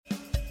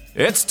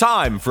It's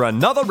time for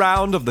another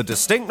round of the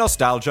Distinct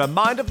Nostalgia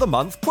Mind of the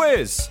Month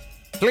quiz.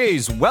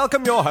 Please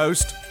welcome your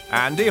host,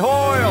 Andy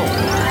Hoyle.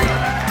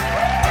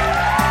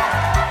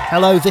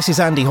 Hello, this is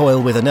Andy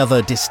Hoyle with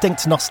another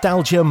Distinct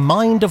Nostalgia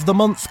Mind of the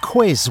Month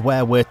quiz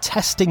where we're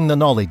testing the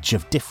knowledge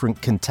of different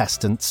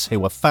contestants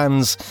who are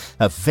fans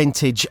of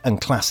vintage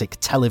and classic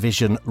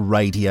television,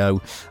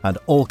 radio and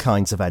all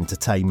kinds of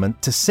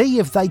entertainment to see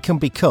if they can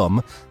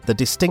become the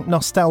Distinct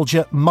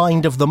Nostalgia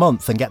Mind of the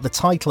Month and get the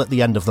title at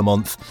the end of the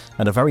month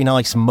and a very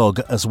nice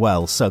mug as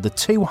well. So the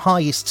two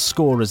highest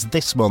scorers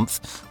this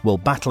month will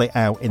battle it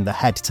out in the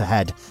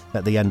head-to-head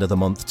at the end of the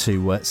month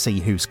to see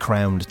who's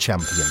crowned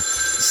champion.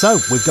 So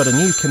we've got a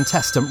new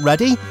contestant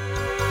ready.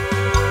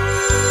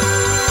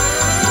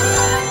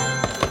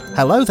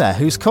 Hello there,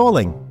 who's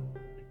calling?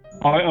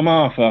 Hi, I'm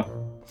Arthur.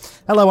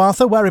 Hello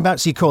Arthur,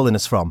 whereabouts are you calling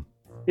us from?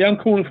 Yeah, I'm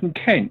calling from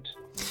Kent.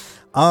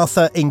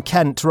 Arthur in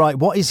Kent, right,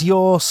 what is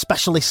your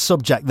specialist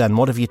subject then?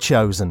 What have you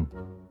chosen?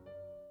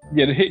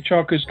 Yeah, The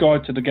Hitchhiker's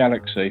Guide to the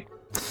Galaxy.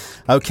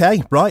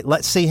 OK, right,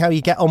 let's see how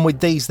you get on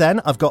with these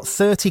then. I've got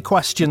 30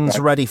 questions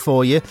ready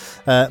for you.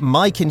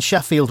 Mike in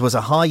Sheffield was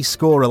a high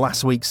scorer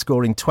last week,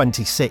 scoring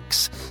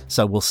 26.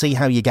 So we'll see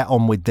how you get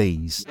on with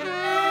these.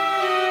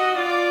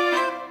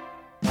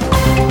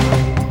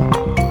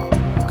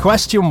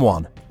 Question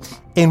 1.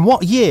 In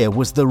what year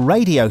was the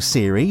radio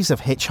series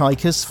of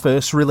Hitchhikers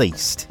first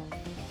released?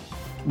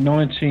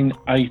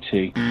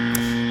 1980.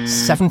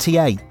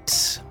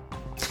 78.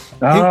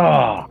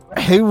 Ah!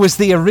 Who was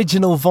the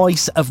original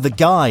voice of the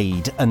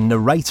guide and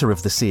narrator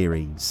of the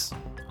series?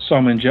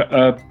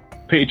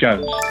 Peter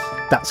Jones.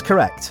 That's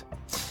correct.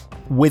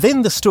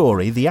 Within the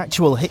story, the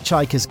actual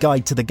Hitchhiker's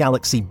Guide to the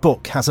Galaxy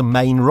book has a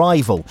main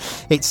rival.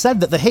 It's said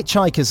that the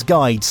Hitchhiker's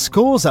Guide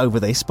scores over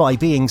this by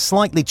being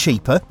slightly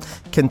cheaper,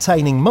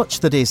 containing much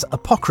that is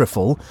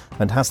apocryphal,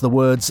 and has the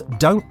words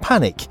 "Don't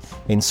Panic"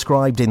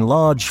 inscribed in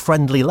large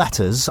friendly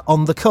letters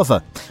on the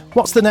cover.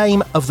 What's the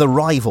name of the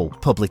rival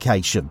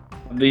publication?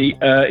 The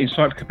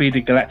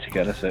Encyclopedia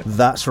Galactica, that's it.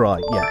 That's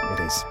right, yeah,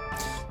 it is.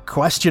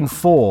 Question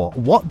 4.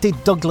 What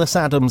did Douglas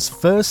Adams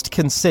first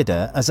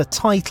consider as a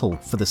title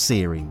for the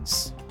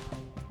series?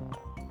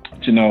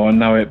 Do you know, I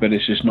know it, but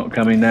it's just not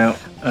coming out.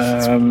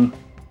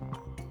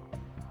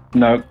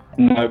 No,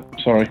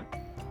 sorry.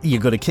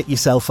 You've got to kick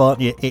yourself, aren't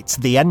you? It's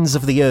The Ends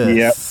of the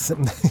Earth.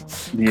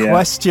 Yep.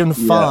 Question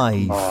 5.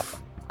 Yeah.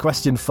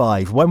 Question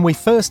 5. When we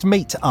first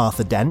meet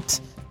Arthur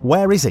Dent,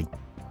 where is he?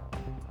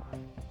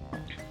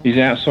 He's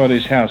outside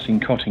his house in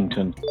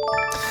Cottington.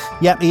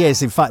 Yep, he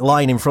is. In fact,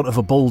 lying in front of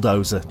a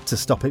bulldozer to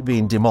stop it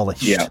being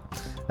demolished. Yeah.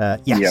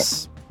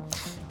 Yes. Yep.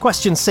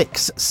 Question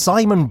 6.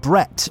 Simon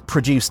Brett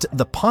produced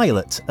the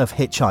pilot of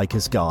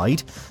Hitchhiker's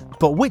Guide,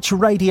 but which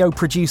radio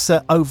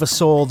producer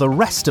oversaw the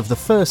rest of the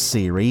first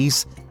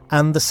series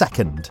and the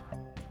second?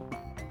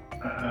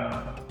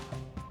 I'm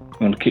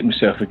going to kick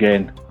myself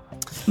again.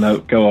 No,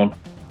 go on.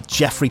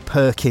 Geoffrey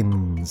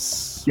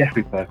Perkins.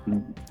 Geoffrey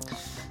Perkins.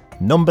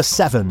 Number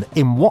 7.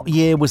 In what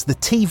year was the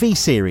TV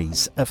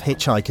series of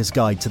Hitchhiker's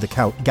Guide to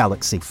the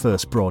Galaxy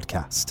first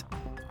broadcast?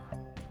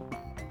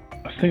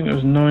 I think it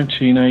was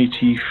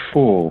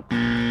 1984.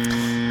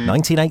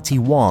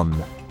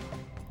 1981.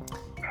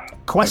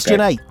 Question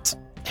 8.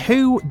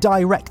 Who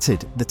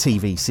directed the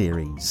TV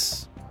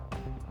series?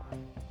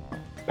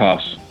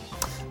 Pass.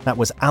 That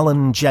was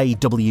Alan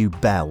J.W.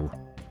 Bell.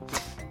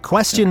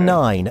 Question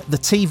 9. The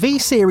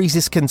TV series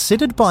is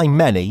considered by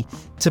many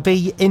to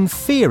be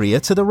inferior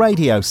to the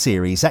radio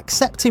series,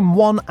 except in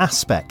one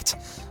aspect.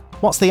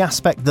 What's the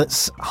aspect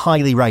that's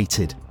highly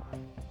rated?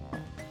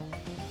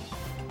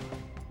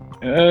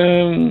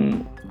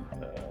 Yeah,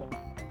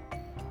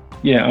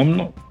 I'm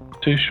not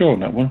too sure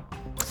on that one.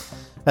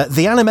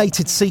 The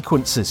animated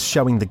sequences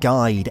showing the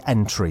guide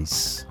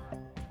entries.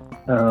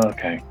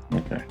 Okay.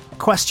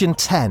 Question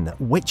 10.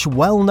 Which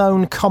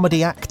well-known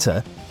comedy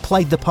actor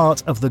played the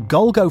part of the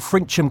Golgo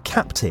Frincham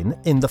captain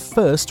in the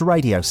first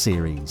radio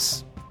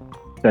series?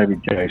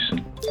 David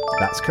Jason.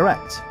 That's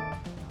correct.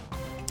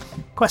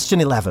 Question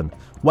 11.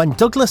 When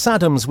Douglas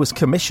Adams was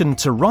commissioned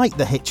to write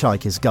The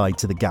Hitchhiker's Guide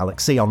to the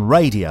Galaxy on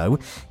radio,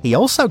 he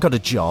also got a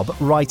job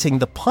writing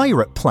The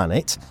Pirate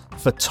Planet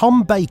for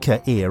Tom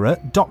Baker-era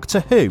Doctor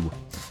Who.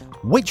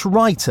 Which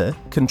writer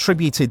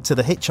contributed to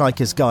the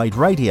Hitchhiker's Guide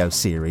radio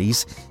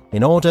series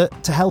in order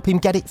to help him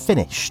get it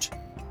finished?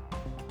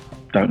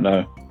 Don't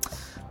know.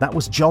 That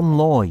was John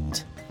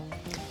Lloyd.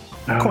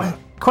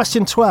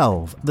 Question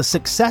 12. The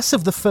success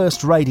of the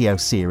first radio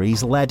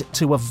series led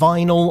to a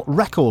vinyl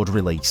record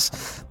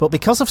release, but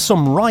because of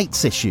some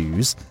rights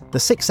issues, the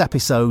 6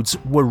 episodes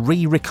were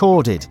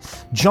re-recorded.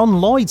 John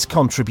Lloyd's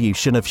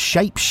contribution of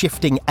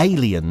shape-shifting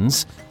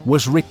aliens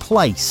was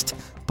replaced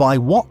by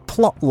what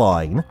plot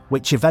line,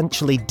 which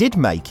eventually did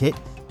make it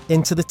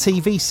into the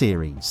TV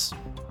series?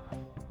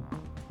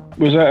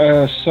 Was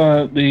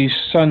that the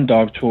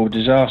Sundive Tour,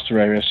 Disaster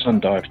Area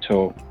Sundive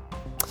Tour?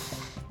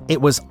 It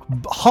was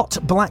Hot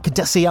Black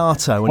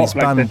Desiato and his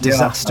band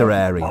Disaster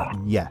Area.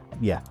 Yeah.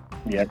 Yeah.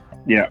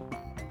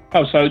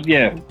 Oh, so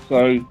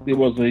it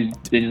was the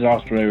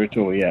disaster area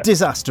tour, yeah.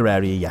 Disaster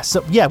area, yes.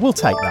 So, yeah, we'll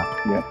take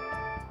that. Yeah.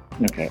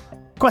 Okay.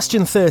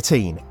 Question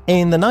 13.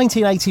 In the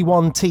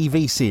 1981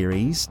 TV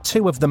series,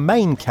 two of the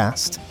main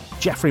cast,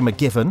 Geoffrey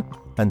McGivern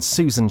and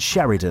Susan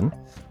Sheridan,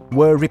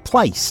 were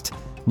replaced.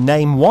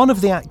 Name one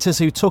of the actors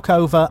who took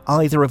over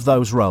either of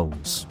those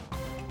roles.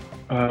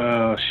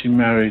 She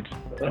married...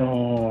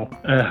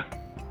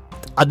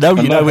 I know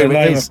you know who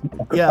it is.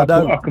 Yeah, I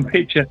know. I can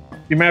picture.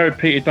 She married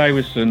Peter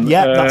Davison.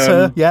 Yeah, that's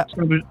her, yeah.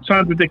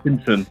 Sandra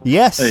Dickinson.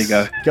 Yes. There you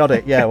go. Got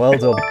it, yeah, well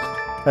done.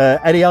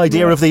 Any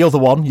idea of the other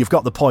one? You've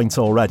got the point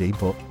already,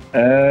 but...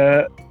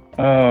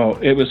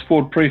 it was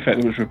Ford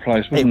Prefect that was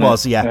replaced, wasn't it? It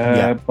was,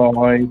 yeah.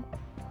 By...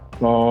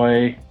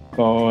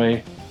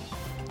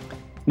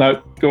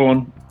 No, go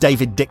on.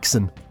 David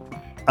Dixon.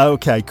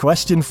 Okay,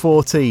 question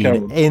 14.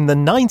 In the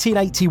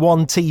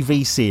 1981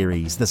 TV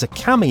series, there's a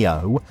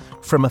cameo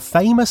from a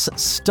famous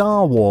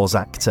Star Wars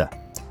actor.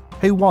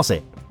 Who was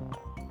it?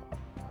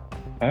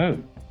 Oh,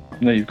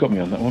 no, you've got me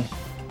on that one.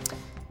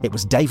 It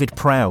was David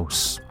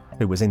Prowse,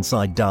 who was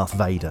inside Darth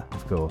Vader,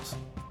 of course.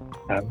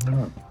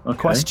 Oh, okay.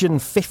 Question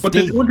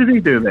 15. What did he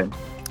do then?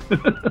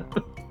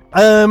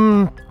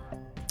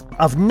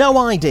 I've no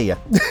idea.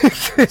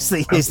 Is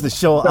the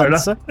short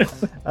answer.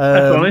 That's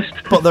honest.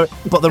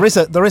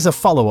 But there is a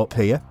follow up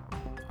here.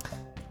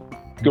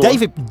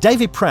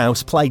 David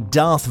Prowse played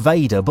Darth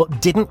Vader,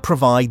 but didn't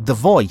provide the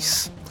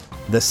voice.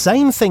 The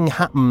same thing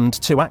happened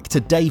to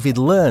actor David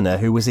Lerner,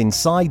 who was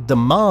inside the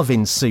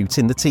Marvin suit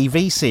in the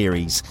TV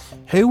series.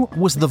 Who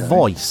was the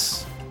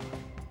voice?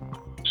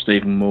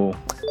 Stephen Moore.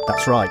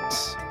 That's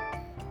right.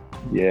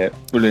 Yeah,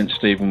 brilliant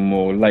Stephen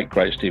Moore, late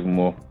great Stephen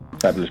Moore,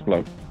 fabulous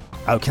bloke.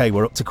 OK,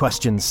 we're up to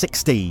question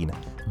 16.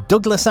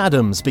 Douglas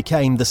Adams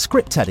became the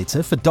script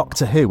editor for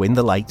Doctor Who in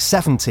the late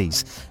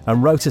 70s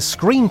and wrote a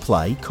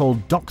screenplay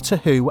called Doctor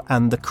Who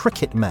and the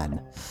Cricket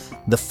Men.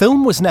 The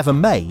film was never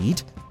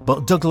made,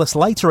 but Douglas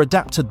later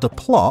adapted the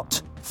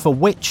plot for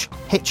which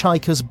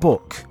Hitchhiker's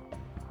book?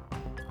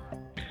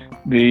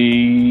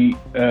 The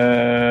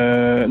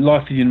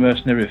Life of the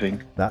Universe and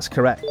Everything. That's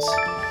correct.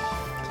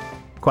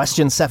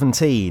 Question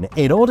 17.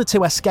 In order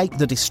to escape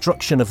the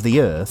destruction of the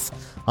Earth,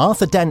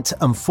 Arthur Dent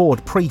and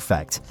Ford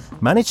Prefect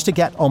managed to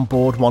get on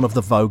board one of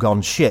the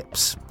Vogon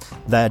ships.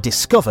 They're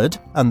discovered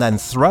and then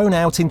thrown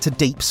out into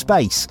deep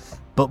space.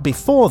 But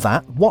before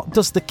that, what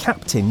does the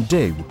captain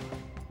do?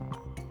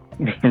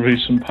 Read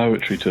some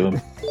poetry to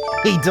them.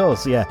 He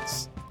does,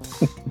 yes.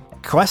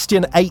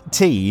 Question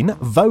 18.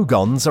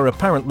 Vogons are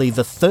apparently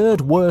the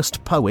third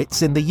worst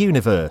poets in the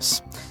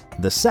universe.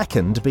 The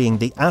second being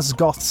the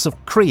Asgoths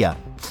of Kriya.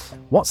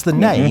 What's the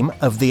name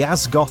of the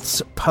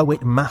Asgoths'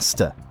 poet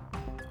master?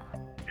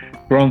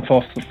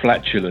 Granthoth the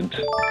Flatulent.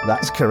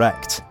 That's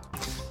correct.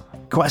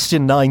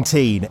 Question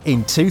 19.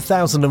 In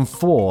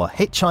 2004,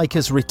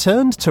 Hitchhikers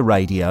returned to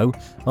radio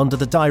under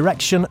the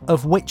direction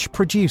of which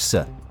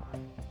producer?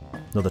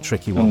 Another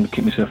tricky one. I'm going to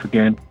kick myself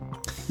again.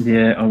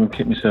 Yeah, I'm going to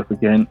kick myself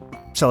again.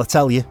 Shall I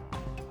tell you?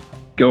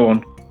 Go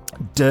on.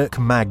 Dirk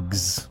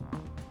Maggs.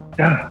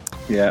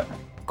 Yeah.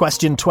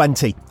 Question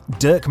 20.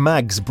 Dirk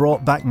Maggs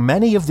brought back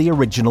many of the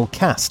original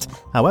cast.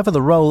 However,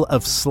 the role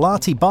of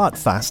Slarty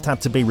Bartfast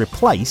had to be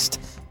replaced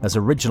as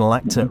original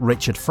actor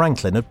Richard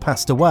Franklin had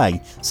passed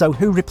away. So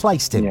who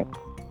replaced him? Yeah.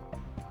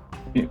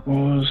 It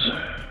was...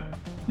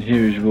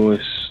 Hear his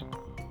voice.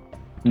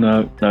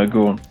 No,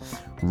 go on.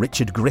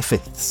 Richard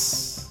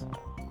Griffiths.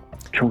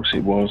 Of course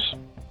it was.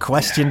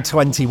 Question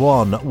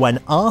 21. When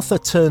Arthur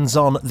turns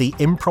on the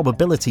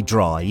improbability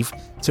drive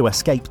to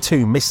escape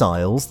two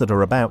missiles that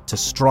are about to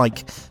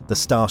strike the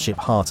starship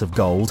Heart of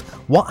Gold,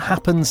 what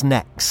happens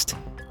next?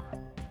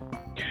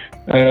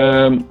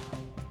 A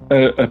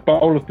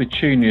bowl of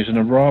petunias and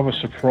a rather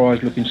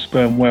surprised-looking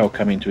sperm whale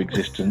come into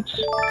existence.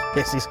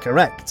 This is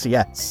correct,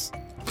 yes.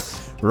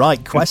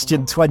 Right,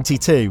 question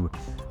 22.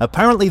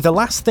 Apparently the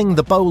last thing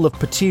the bowl of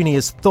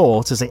petunias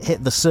thought as it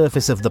hit the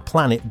surface of the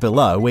planet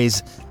below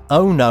is,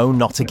 oh no,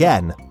 not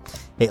again.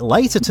 It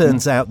later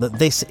turns out that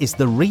this is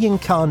the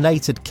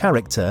reincarnated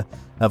character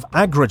of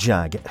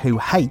Agrajag, who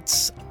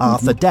hates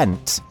Arthur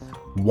Dent.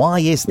 Why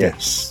is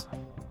this?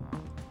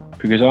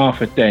 Because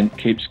Arthur Dent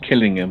keeps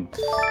killing him.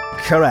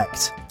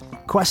 Correct.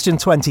 Question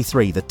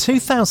 23. The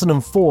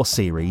 2004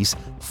 series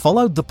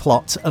followed the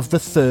plot of the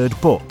third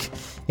book.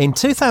 In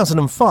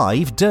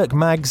 2005, Dirk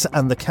Maggs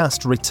and the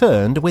cast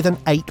returned with an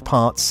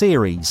 8-part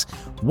series.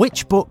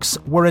 Which books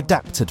were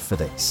adapted for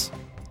this?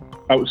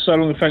 Oh, So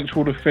Long and Thanks for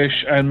All the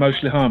Fish and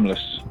Mostly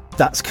Harmless.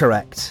 That's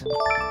correct.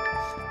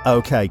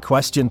 OK,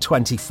 question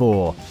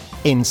 24.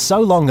 In So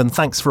Long and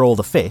Thanks for All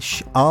the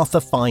Fish, Arthur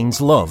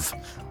finds love.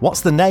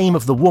 What's the name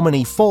of the woman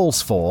he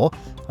falls for,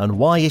 and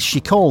why is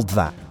she called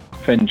that?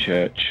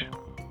 Fenchurch.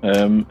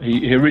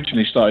 He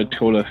originally started to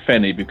call her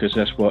Fenny because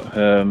that's what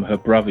her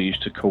brother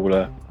used to call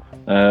her.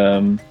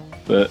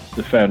 But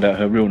they found out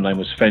her real name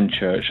was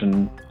Fenchurch,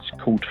 and it's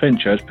called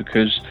Fenchurch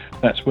because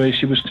that's where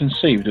she was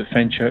conceived, at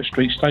Fenchurch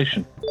Street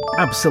Station.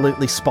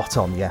 Absolutely spot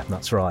on, yeah,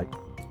 that's right.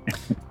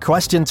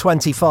 Question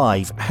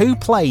 25. Who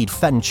played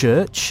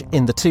Fenchurch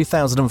in the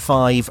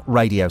 2005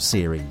 radio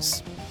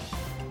series?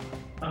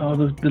 Oh,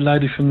 the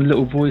lady from the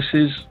Little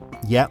Voices.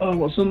 Yep. Oh,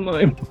 what's her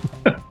name?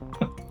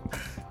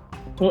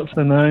 What's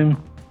her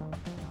name?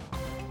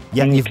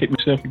 Yeah, you've kicked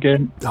myself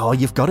again. Oh,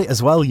 you've got it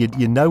as well.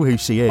 You know who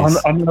she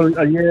is. I know.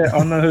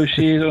 I know who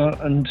she is,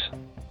 and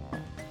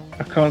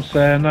I can't say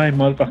her name.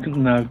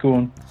 No, go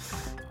on.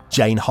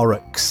 Jane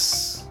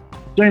Horrocks.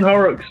 Jane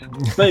Horrocks.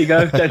 There you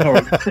go, Jane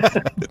Horrocks.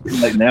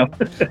 Late now.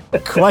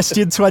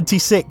 Question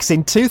 26.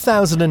 In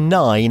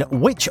 2009,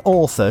 which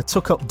author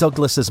took up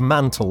Douglas's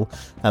mantle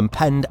and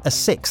penned a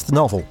sixth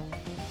novel?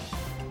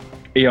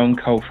 Eoin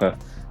Colfer.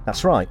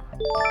 That's right.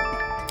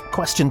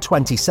 Question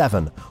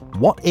 27.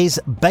 What is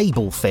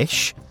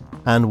Babelfish,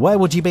 and where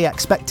would you be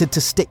expected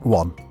to stick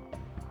one?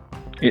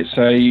 It's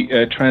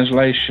a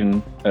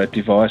translation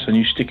device, and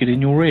you stick it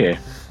in your ear.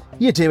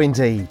 You do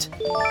indeed.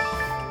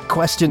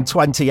 Question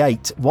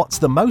 28. What's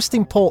the most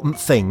important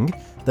thing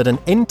that an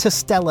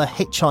interstellar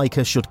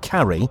hitchhiker should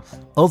carry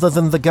other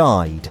than the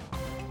guide?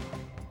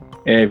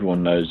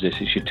 Everyone knows this.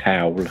 It's your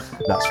towel.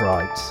 That's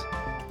right.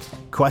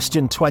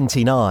 Question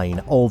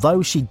 29.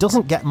 Although she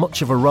doesn't get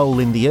much of a role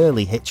in the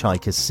early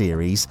Hitchhikers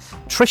series,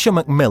 Tricia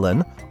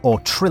McMillan, or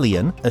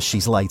Trillian as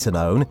she's later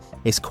known,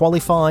 is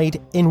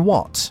qualified in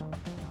what?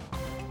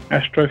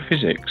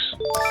 Astrophysics.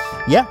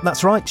 Yeah,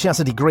 that's right. She has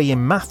a degree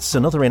in maths,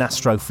 another in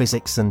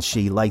astrophysics, and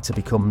she later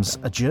becomes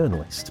a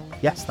journalist.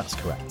 Yes, that's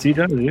correct. She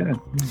does, yeah.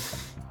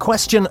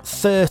 Question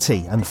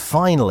 30, and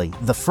finally,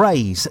 the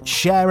phrase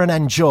share and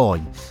enjoy,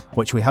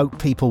 which we hope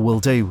people will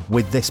do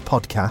with this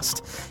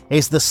podcast,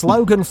 is the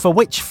slogan for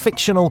which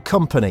fictional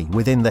company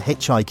within the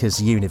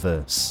Hitchhikers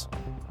universe?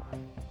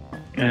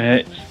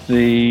 It's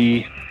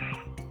the...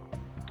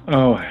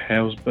 Oh,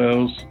 hell's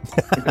bells.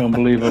 I can't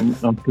believe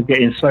I'm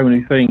forgetting so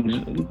many things.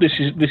 This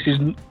is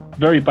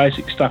very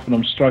basic stuff and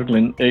I'm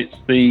struggling.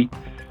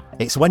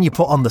 It's when you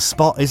put on the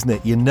spot, isn't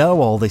it? You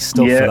know all this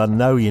stuff, and I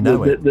know you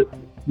know it.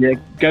 Yeah,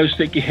 go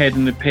stick your head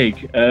in the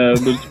pig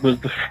was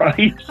the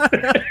phrase.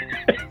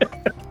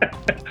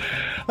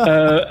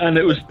 And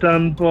it was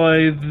done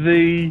by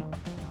the...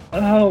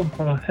 Oh,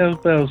 my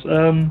hell's bells.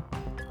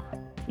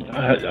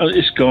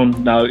 It's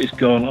gone. No, it's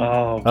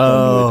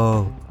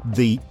gone.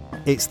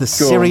 It's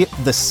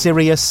the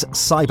Sirius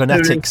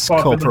Cybernetics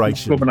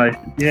Corporation.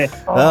 Yeah.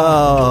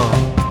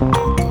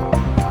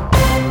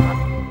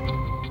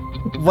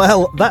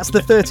 Well, that's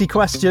the 30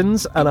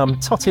 questions, and I'm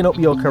totting up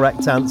your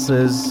correct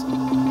answers.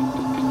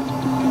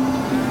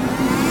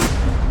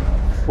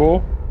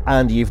 4.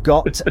 And you've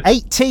got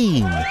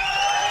 18.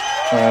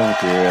 Oh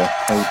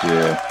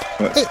dear.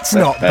 It's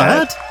not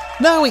bad.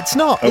 No, it's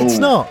not. It's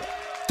not.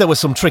 There were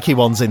some tricky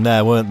ones in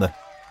there, weren't there?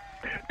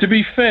 To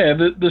be fair,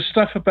 the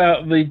stuff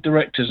about the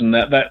directors and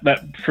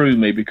that threw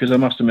me, because I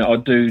must admit I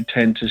do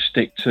tend to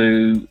stick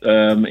to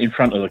in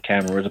front of the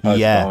camera as opposed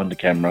to behind the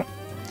camera.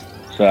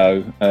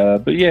 So,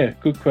 but yeah,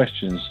 good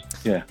questions.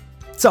 Yeah.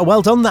 So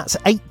well done, that's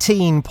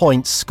 18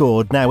 points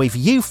scored. Now, if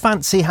you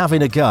fancy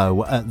having a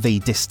go at the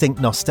Distinct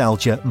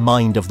Nostalgia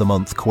Mind of the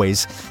Month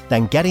quiz,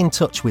 then get in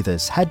touch with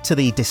us. Head to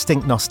the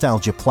Distinct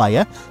Nostalgia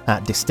player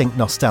at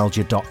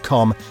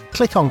distinctnostalgia.com,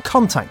 click on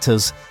Contact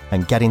Us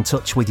and get in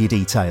touch with your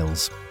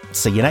details.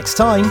 See you next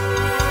time.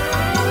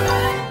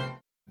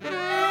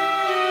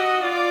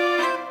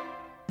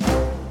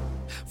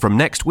 From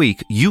next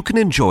week, you can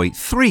enjoy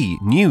 3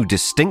 new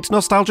Distinct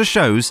Nostalgia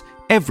shows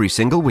every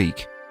single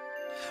week.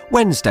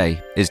 Wednesday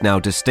is now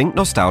Distinct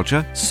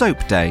Nostalgia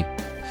Soap Day.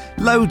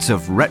 Loads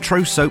of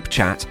retro soap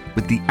chat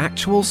with the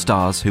actual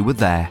stars who were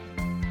there.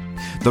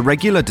 The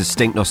regular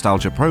Distinct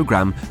Nostalgia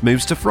programme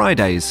moves to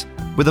Fridays,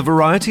 with a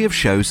variety of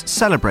shows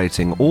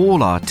celebrating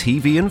all our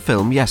TV and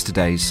film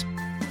yesterdays.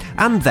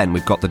 And then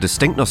we've got the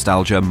Distinct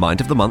Nostalgia Mind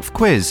of the Month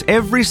quiz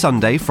every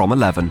Sunday from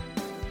 11.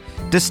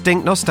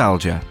 Distinct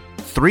Nostalgia,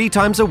 3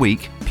 times a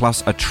week,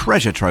 plus a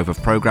treasure trove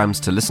of programmes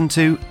to listen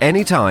to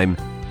anytime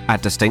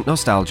at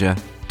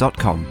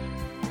distinctnostalgia.com.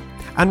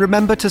 And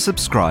remember to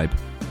subscribe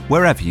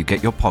wherever you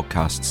get your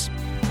podcasts.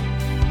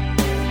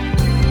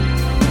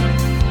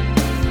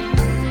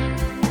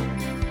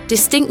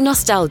 Distinct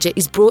Nostalgia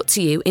is brought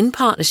to you in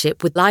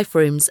partnership with Life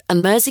Rooms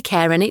and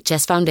Merseycare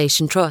NHS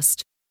Foundation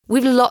Trust.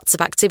 We've lots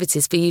of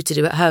activities for you to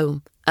do at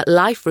home at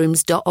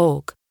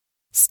liferooms.org.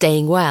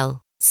 Staying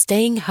well,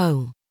 staying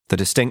home. The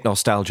Distinct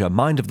Nostalgia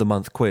Mind of the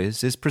Month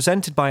quiz is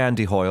presented by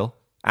Andy Hoyle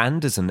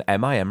and is an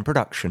MIM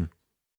production.